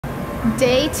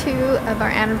Day 2 of our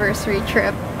anniversary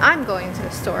trip. I'm going to the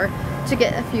store to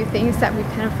get a few things that we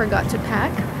kind of forgot to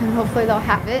pack, and hopefully they'll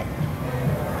have it.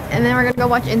 And then we're gonna go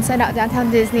watch Inside Out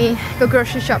Downtown Disney, go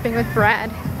grocery shopping with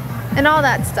Brad, and all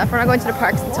that stuff. We're not going to the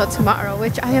parks until tomorrow,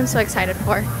 which I am so excited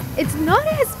for. It's not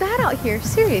as bad out here,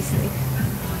 seriously.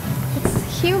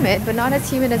 It's humid, but not as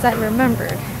humid as I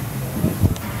remembered.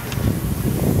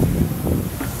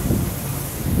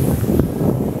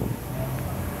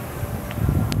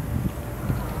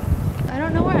 I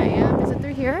don't know where I am. Is it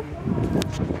through here?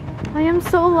 I am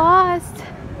so lost.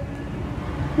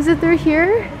 Is it through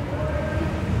here?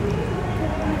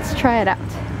 Let's try it out.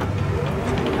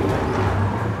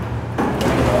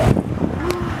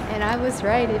 And I was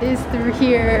right, it is through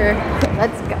here. Okay,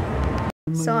 let's go.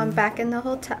 So I'm back in the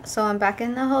hotel. So I'm back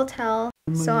in the hotel.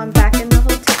 So I'm back in the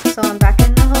hotel. So I'm back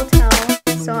in the hotel.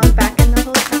 So I'm back in the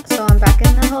hotel. So I'm back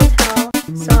in the hotel.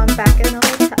 So I'm back in the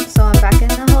hotel. So I'm back in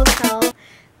the hotel.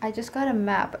 I just got a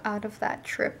map out of that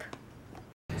trip.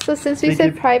 So since we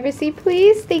said privacy,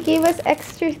 please, they gave us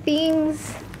extra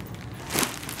things.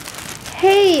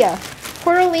 Hey,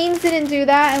 Port Orleans didn't do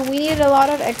that, and we needed a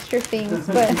lot of extra things,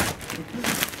 but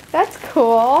that's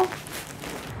cool.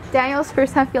 Daniel's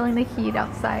first time feeling the heat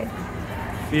outside.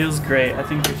 Feels great. I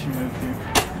think we should move here.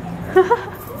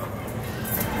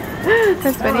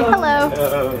 That's funny. Hello.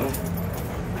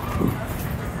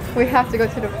 We have to go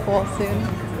to the pool soon.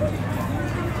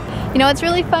 You know what's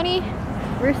really funny?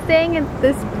 We're staying in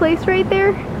this place right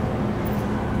there,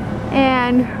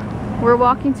 and we're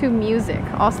walking to music,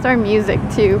 All-Star Music,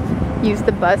 to use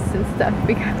the bus and stuff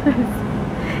because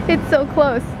it's so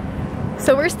close.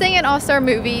 So we're staying at All-Star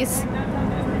Movies,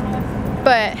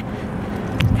 but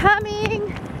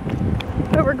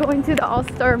we're going to the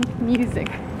All-Star Music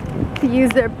to use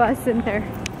their bus in their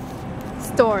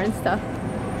store and stuff.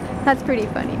 That's pretty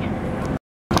funny.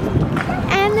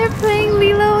 And they're playing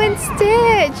Lilo and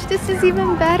Stitch. This is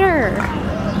even better.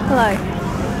 Look.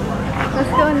 Let's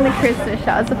go in the Christmas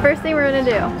shop. It's the first thing we're gonna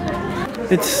do.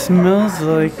 It smells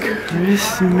like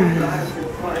Christmas.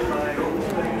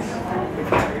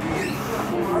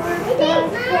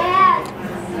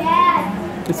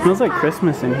 It smells like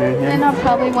Christmas in here. Then I'll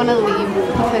probably want to leave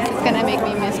because it's gonna make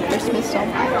me miss Christmas so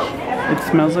much. It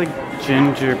smells like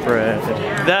gingerbread.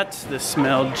 That's the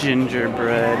smell,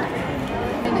 gingerbread.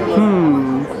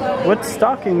 What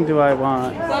stocking do I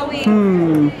want?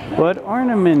 What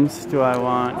ornaments do I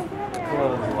want? I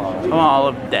want all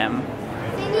of them.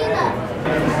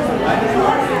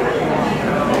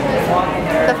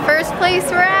 The first place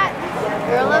we're at,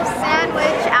 Girl of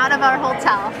Sandwich out of our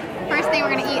hotel. First thing we're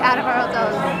gonna eat out of our hotel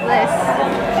is this.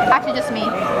 Actually, just me.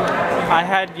 I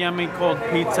had yummy cold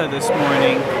pizza this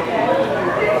morning.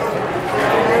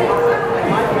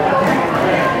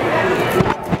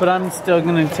 But I'm still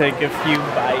gonna take a few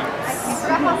bites.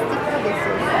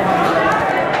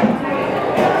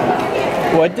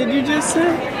 What did you just say?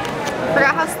 I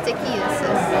forgot how sticky this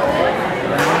is.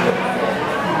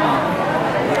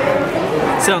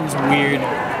 Sounds weird.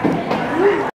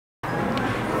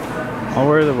 I'll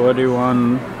wear the woody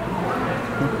one.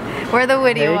 We're the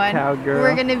woody one. Cowgirl.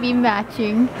 We're gonna be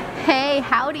matching. Hey,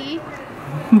 howdy.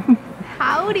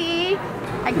 Howdy.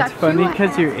 I got It's funny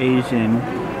because you're Asian,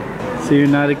 so you're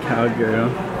not a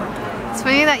cowgirl. It's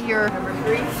funny that you're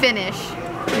Finnish.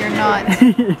 You're not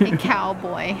a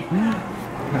cowboy.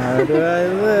 How do I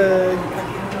look?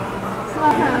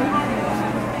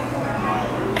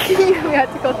 We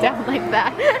have to go down like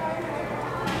that.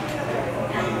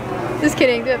 Just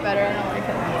kidding, do it better. I don't like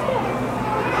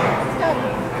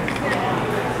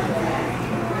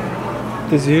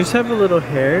it. Does yours have a little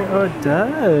hair? Oh, it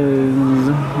does.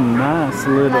 Nice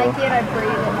little. I like it, I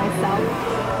braided it myself.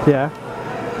 Yeah.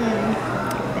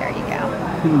 There you go.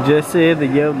 Jesse, the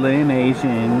yodeling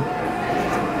Asian.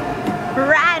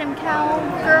 Ride him,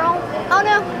 cowgirl. Oh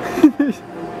no.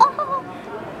 Oh.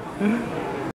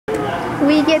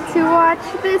 We get to watch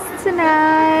this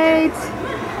tonight.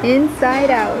 Inside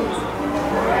Out.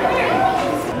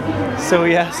 So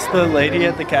we asked the lady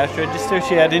at the cash register if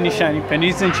she had any shiny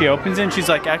pennies, and she opens it and she's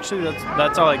like, actually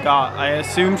that's all I got. I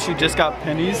assume she just got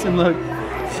pennies, and look,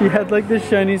 she had like the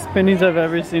shiniest pennies I've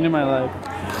ever seen in my life.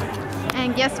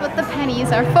 And guess what the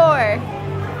pennies are for?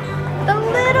 The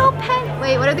little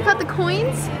wait, what are they called? The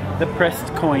coins? The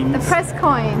pressed coins. The pressed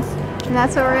coins. And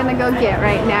that's what we're gonna go get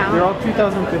right now. They're all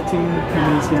 2015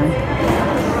 pennies here.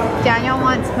 Daniel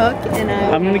wants Hook and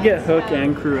I'm gonna get Hook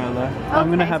and Cruella. Okay, I'm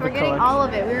gonna have so a we're getting collection. all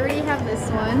of it. We already have this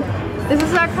one. This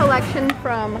is our collection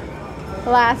from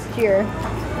last year.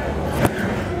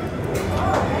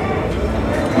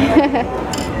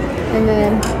 And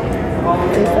then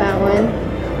there's that one.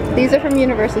 These are from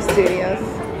Universal Studios.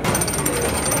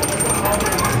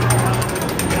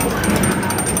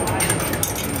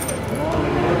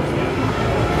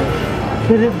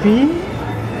 Could it be?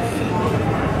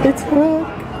 It's Hook.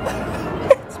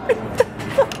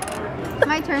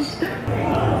 My turn.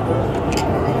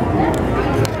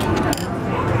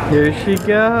 Here she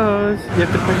goes. You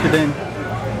have to push it in.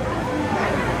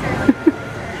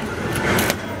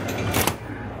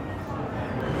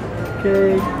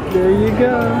 Okay, there you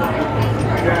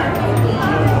go.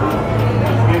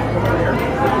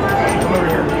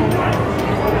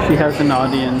 She has an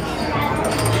audience.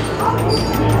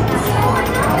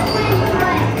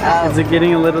 Is it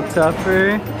getting a little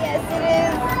tougher? Yes,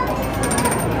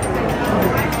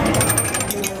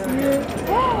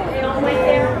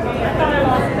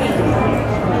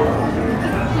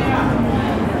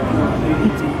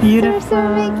 It's beautiful.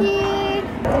 Sir Mickey.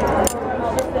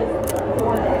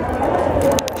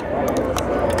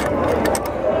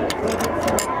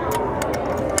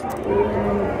 See,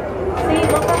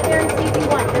 look up there and see if you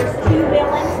want. There's 2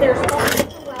 villains. There's one.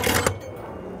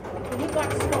 You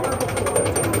got star before.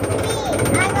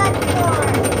 I got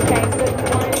 4. Okay, so you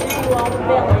want to do all the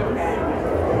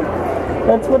villains.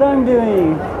 That's what I'm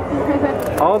doing.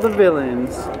 All the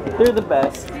villains. They're the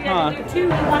best. Huh?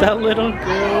 That little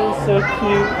girl is so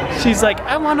cute. She's like,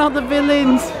 I want all the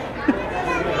villains.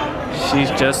 She's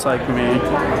just like me.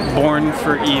 Born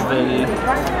for evil.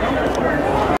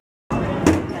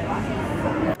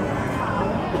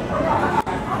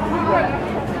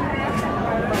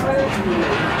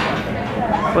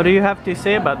 What do you have to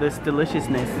say about this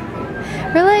deliciousness?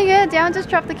 Really good. Down, just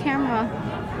drop the camera.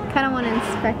 Kind of want to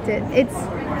inspect it. It's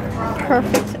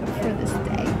perfect for this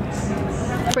day.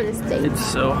 For this day. It's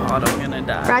so hot, I'm gonna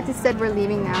die. Brad just said we're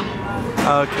leaving now.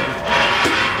 Okay.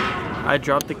 I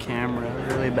dropped the camera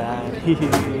really bad.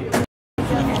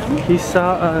 He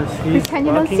saw us. He's Pretend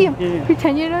you don't see him. here.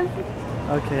 Pretend you don't see him.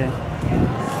 Okay.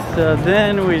 So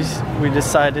then we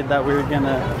decided that we were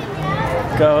gonna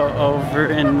go over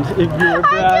and ignore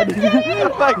Brad.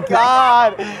 Oh my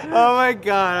god! Oh my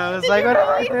god! I was like, what am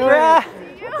I doing?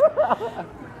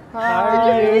 How Did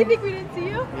are you really you? think we didn't see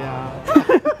you?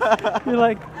 Yeah. You're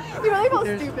like, You really felt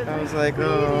stupid. I was like,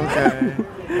 oh, okay.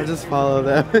 I'll just follow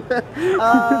them. Oh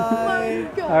Hi. my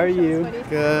gosh, how are that's you? funny.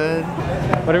 Good.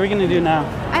 What are we gonna do now?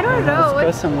 I don't know.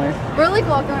 Let's go somewhere. We're like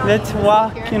walking around. Let's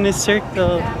walk in a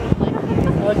circle.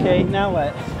 Okay, now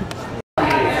what?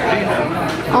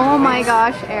 Oh my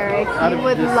gosh, Eric. Out You of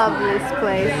would this- love this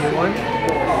place.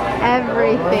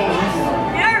 Everything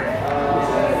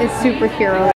is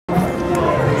superhero.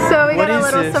 So we What got a is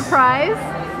little this? surprise.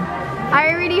 I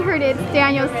already heard it. It's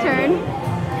Daniel's turn.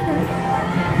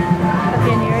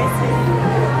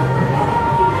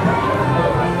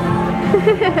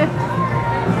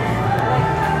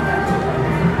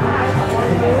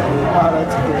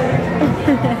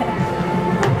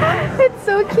 It's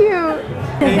so cute.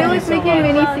 It was Mickey and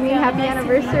Minnie singing happy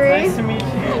anniversary. Nice to meet you.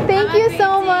 Thank you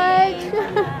so much.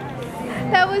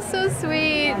 That was so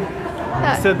sweet.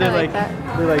 So they're I like, that.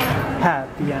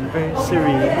 happy anniversary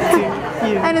to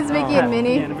you. And it's Mickey and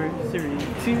Minnie. Happy anniversary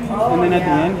to you. And then at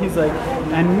the end, he's like,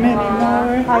 and many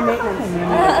more. And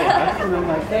then I'm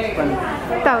like, that's funny.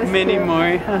 That was Many cute.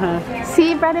 more.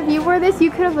 See, Brad, if you wore this, you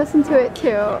could have listened to it too.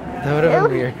 That would have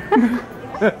been weird.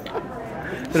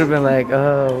 Would have been like,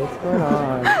 oh, what's going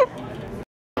on?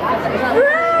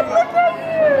 Brad, look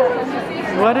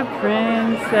at What a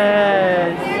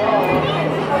princess.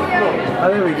 Oh,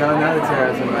 there we go. Now the chair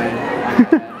is in my.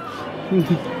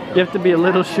 You have to be a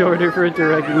little shorter for it to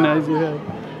recognize your head.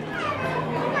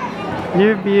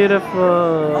 You're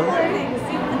beautiful.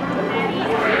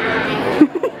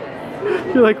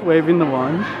 You're like waving the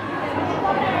wand.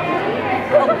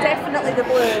 Oh, definitely the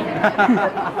blue.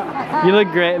 You look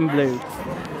great in blue.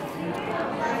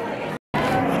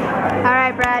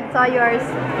 Alright, Brad, it's all yours.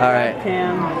 All right,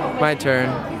 Cam. my turn.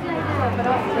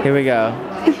 Here we go.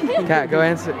 Kat, go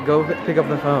answer. Go pick up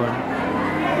the phone. I'm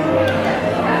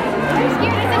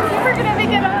scared as if we're gonna pick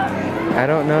it up. I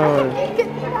don't know.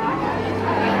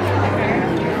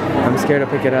 I'm scared to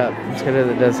pick it up. I'm scared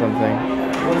that it does something.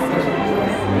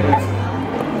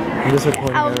 I'm just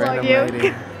recording I'll a vlog random you.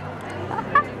 lady.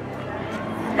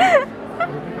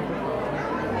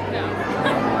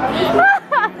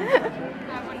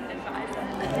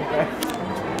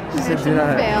 She said, do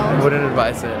not. Failed. I wouldn't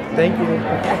advise it. Thank you.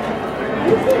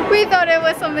 We thought it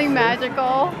was something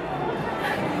magical.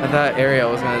 I thought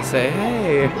Ariel was gonna say,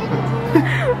 hey.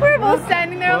 We're both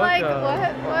standing there like,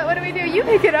 Welcome. what do we do? You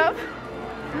pick it up.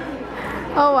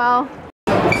 Oh well.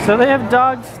 So they have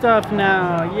dog stuff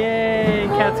now. Yay!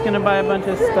 Kat's gonna buy a bunch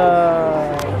of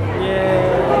stuff.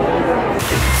 Yay!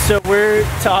 So we're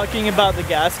talking about the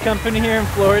gas company here in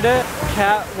Florida.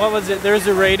 Kat, what was it? There was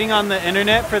a rating on the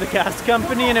internet for the gas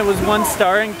company and it was 1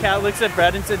 star, and Kat looks at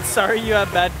Brad and said, "Sorry, you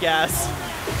have bad gas."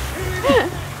 Yeah.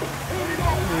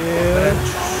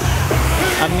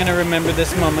 I'm gonna remember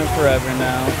this moment forever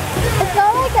now. It's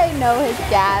not like I know his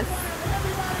gas.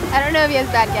 I don't know if he has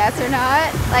bad gas or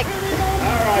not. Like,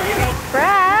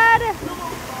 Brad,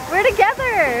 we're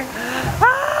together.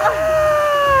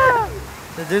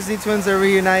 The Disney twins are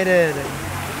reunited.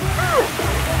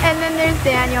 And then there's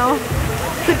Daniel,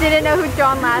 who didn't know who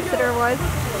John Lasseter was.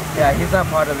 Yeah, he's not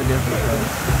part of the Disney twins.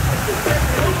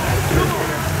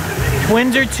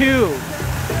 Twins are 2.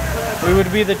 We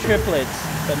would be the triplets,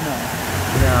 but no.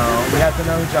 No, we have to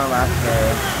know who John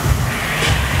Lasseter is.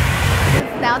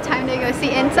 It's now time to go see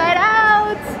Inside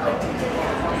Out.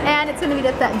 And it's gonna be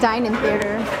at that dine-in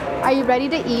theater. Are you ready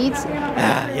to eat?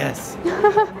 Ah, yes.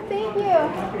 Thank you.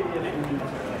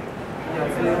 Oh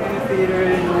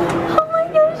my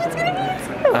gosh, it's gonna be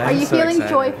exciting. Are you so feeling excited.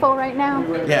 joyful right now?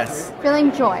 Yes.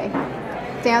 Feeling joy.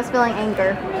 Dan's feeling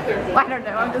anger. Well, I don't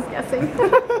know, I'm just guessing.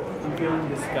 I'm feeling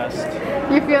disgust.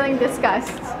 You're feeling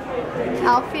disgust.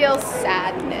 I'll feel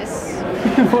sadness.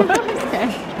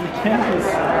 Okay.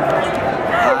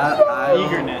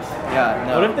 Eagerness. Yeah,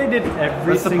 no. What if they did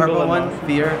every What's the single purple one? emotion?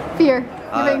 Fear? Fear.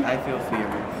 I feel fear.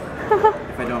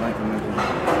 If I don't like the movie.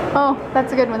 Oh,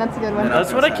 that's a good one. That's a good one. Then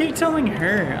That's what I keep telling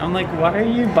her. I'm like, why are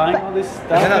you buying all this stuff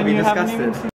then I'll and be you haven't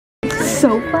disgusted. even seen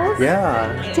Sofas?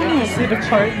 Yeah. Dang. it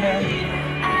apart now?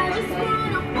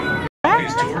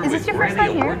 Is this your first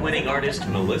time here? Award-winning artist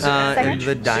Melissa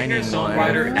The dining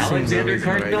singer-songwriter one. Alexander Seems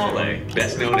really Cardinale,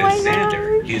 best known Oh my as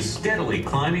Xander, gosh. is steadily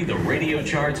climbing the radio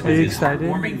charts Are with you his excited?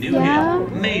 heartwarming new Yeah.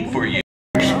 hit, Made for You.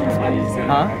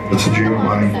 Huh? It's a dream of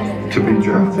mine to be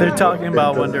drafted. They're talking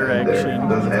about One It doesn't end Direction. there. It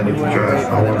doesn't end with the draft. I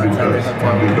want to be best. I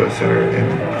want to be best center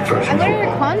in I'm professional going to your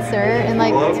football. concert in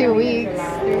like 2 weeks,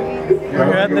 3 weeks.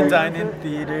 We're at the dine-in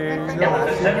theater.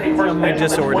 And we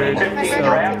just ordered. So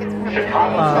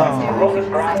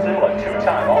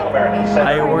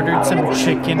I ordered some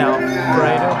chicken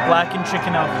Alfredo, blackened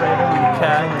chicken Alfredo, and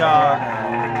Kat got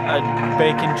a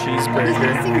bacon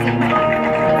cheeseburger.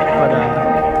 But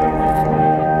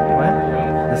what?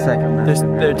 The second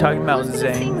They're talking about Who's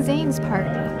gonna sing Zane. Zane's part?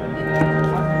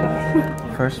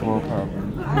 First world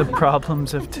problem. The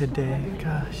problems of today.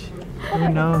 Gosh, who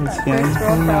knows? Yeah,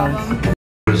 who knows?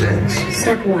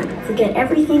 Step 1. Forget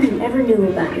everything you ever knew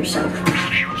about yourself.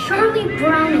 Charlie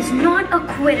Brown is not a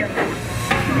quitter.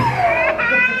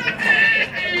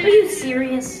 Are you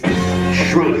serious?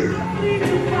 Schroeder.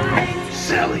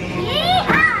 Sally.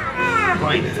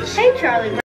 Linus. Hey, Charlie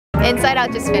Brown. Inside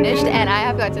Out just finished, and I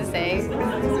have got to say,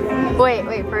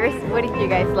 wait, first, what did you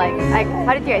guys like?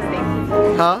 How did you guys think?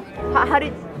 Huh?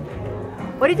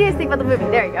 What did you guys think about the movie?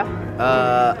 There you go.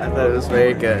 I thought it was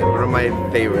very good. One of my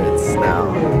favorites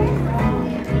now.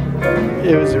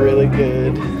 It was really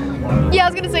good. Yeah, I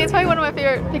was gonna say, it's probably one of my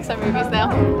favorite Pixar movies now.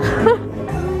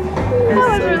 That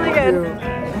was really good.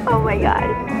 Oh my god.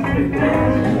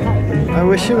 I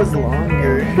wish it was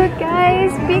longer. But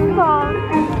guys, Bing Bong.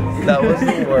 That was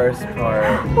the worst part.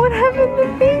 What happened to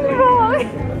Bing Bong?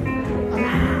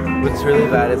 What's really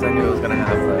bad is I knew it was gonna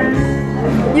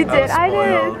happen. You I did? was I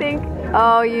didn't spoiled. think.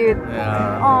 Oh, you.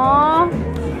 Yeah. Aww.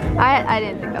 I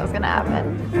didn't think that was gonna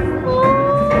happen.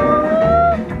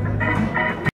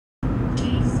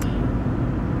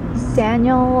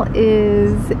 Daniel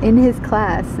is in his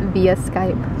class via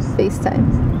Skype, FaceTime.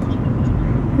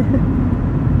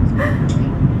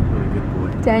 What a good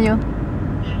boy. Daniel,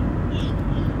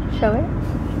 show it.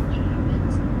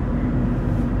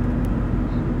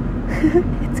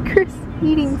 It's Chris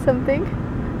eating something.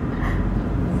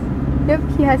 Yep,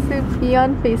 he has to be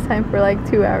on FaceTime for like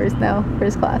 2 hours now for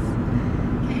his class.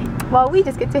 While we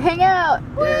just get to hang out.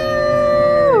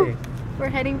 Woo! We're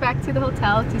heading back to the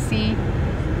hotel to see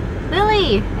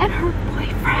Lily and her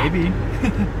boyfriend. Maybe.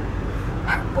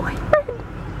 Her boyfriend.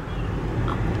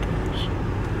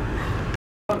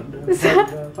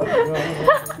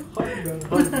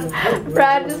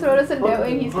 Brad just wrote us a note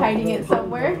and he's hiding it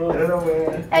somewhere.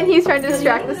 And he's trying to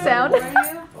distract the sound.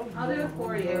 I'll do it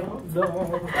for you.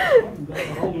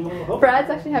 Brad's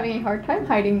actually having a hard time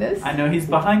hiding this. I know he's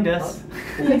behind us.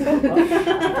 Character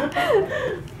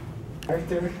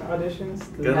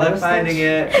auditions. Good luck finding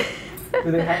it.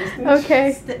 Do they have a stitch?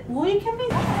 Okay. Will you come in?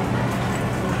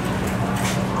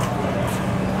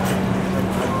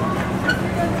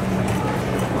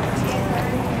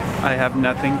 I have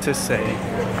nothing to say.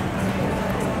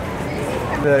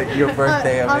 Your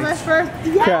birthday, On my first.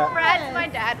 Yeah, Cat. Brad's my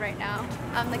dad right now.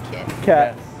 I'm the kid.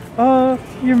 Cat. Oh,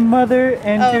 your mother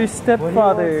and Oh. your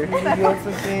stepfather. You want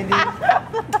some candy?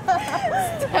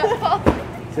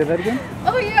 Say that again?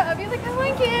 Oh yeah, I'd be like, I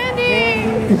want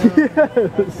candy.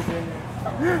 Yes.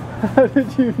 How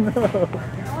did you know?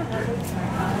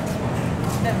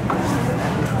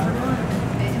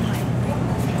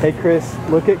 Hey Chris,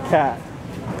 look at Kat.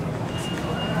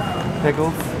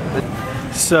 Pickles.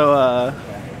 So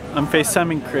I'm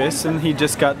FaceTiming Chris and he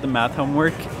just got the math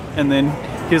homework and then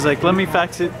he was like, let me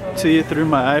fax it to you through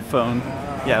my iPhone.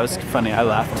 Yeah, it was funny, I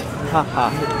laughed.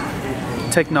 Haha.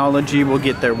 Technology will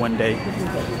get there one day.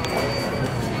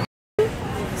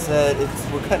 Said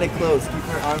we're kind of close. Keep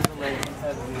our arms around each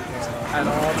other at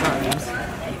all times.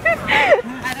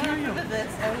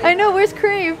 I know, where's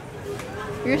Crave?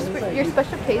 Your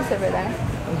special place over there.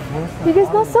 You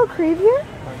guys not sell Crave here?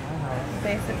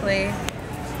 Basically.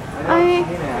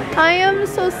 I am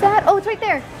so sad. Oh, it's right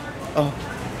there. Oh,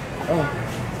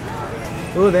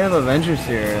 they have Avengers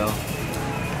cereal.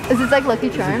 Is this like Lucky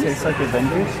Charms? Does it taste like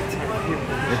Avengers?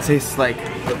 It tastes like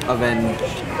avenged.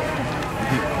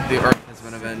 The earth has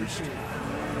been avenged.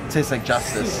 It tastes like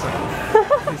justice.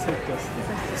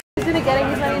 He's gonna get it,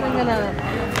 he's not even gonna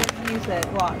use it.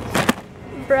 Watch.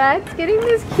 Brad's getting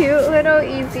this cute little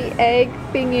easy egg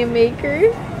thingy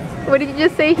maker. What did you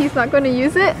just say? He's not going to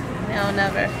use it? No,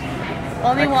 never.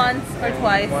 Only once or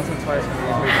twice. Once or twice.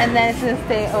 And then it's gonna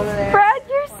stay over there. Brad,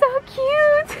 you're so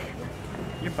cute.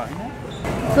 You're buying that?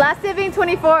 Last saving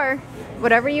 24.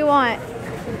 Whatever you want.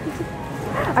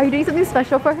 Are you doing something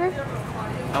special for her?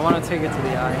 I want to take it to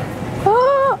the eye.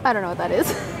 Oh, I don't know what that is.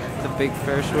 The big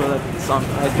Ferris wheel that's on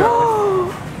I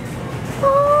drove.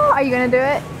 Oh, are you gonna do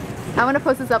it? I'm gonna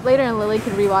post this up later and Lily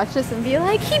can rewatch this and be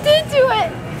like, he did do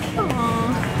it!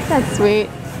 Aww, that's sweet.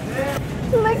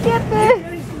 Look at this! You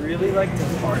guys really like to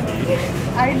party.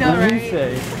 I know, What do you right?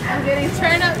 say? I'm getting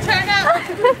turn up, turn up!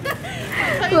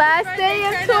 Last day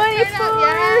of 24!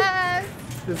 Yes!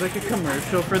 There's like a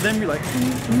commercial for them. You're like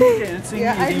dancing,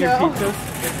 Yeah, eating I your know. pizzas.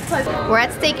 We're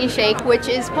at Steak and Shake, which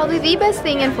is probably the best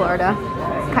thing in Florida.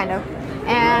 Kind of.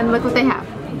 And look what they have.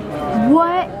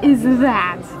 What is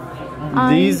that?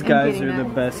 These I'm guys getting are the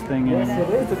that. best thing in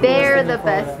They're the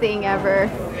best thing ever.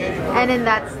 And then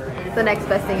that's the next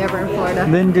best thing ever in Florida.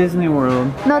 Then Disney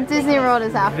World. No, Disney World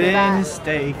is after Then that.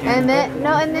 steak. And then,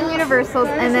 no, and then Universal's,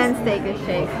 and then Steak and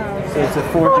Shake. So it's a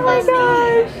fourth. Oh my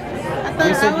gosh!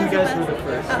 You said you guys were the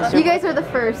first. You guys are the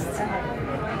first.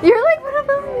 You're like one of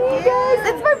the me guys.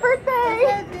 It's my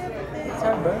birthday!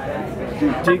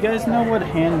 Do you guys know what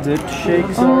hand dipped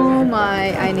shakes Oh are?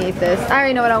 my, I need this. I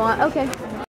already know what I want. Okay.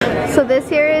 So this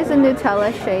here is a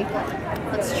Nutella shake.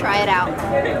 Let's try it out.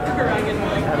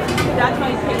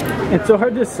 It's so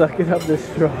hard to suck it up this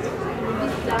straw.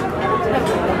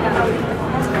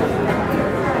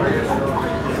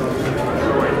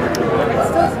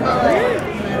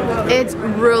 It's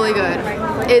really good.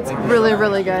 It's really,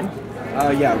 really good.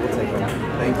 Yeah, we'll take one.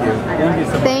 Thank you. Thank you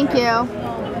so much. Thank you.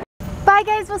 Bye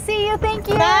guys, we'll see you. Thank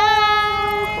you.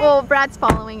 Bye. Well, Brad's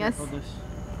following us.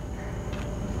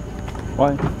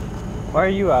 Why? Why are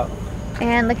you out?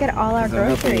 And look at all our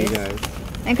groceries. And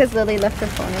because Lily left her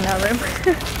phone in our room.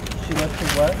 She left her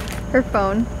what? Her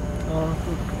phone. Oh.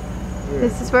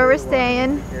 This is where we're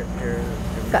staying.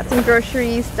 Got some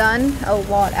groceries done. A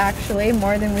lot actually,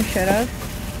 more than we should have.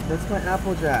 That's my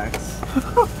Apple Jacks.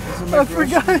 I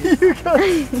forgot you guys. I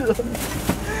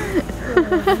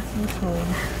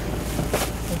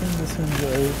think this one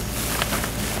goes.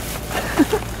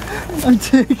 I'm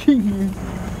taking you.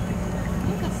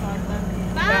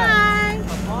 Bye!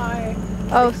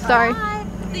 Oh, sorry.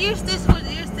 Use this one,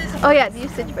 use this one. Oh yeah,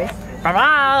 use Stitch Face. Bye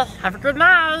bye. Have a good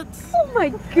night. Oh my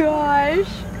gosh.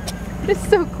 It's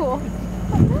so cool.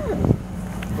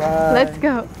 Bye. Let's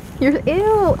go. You're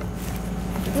ew.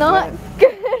 Not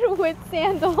good with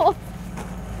sandals.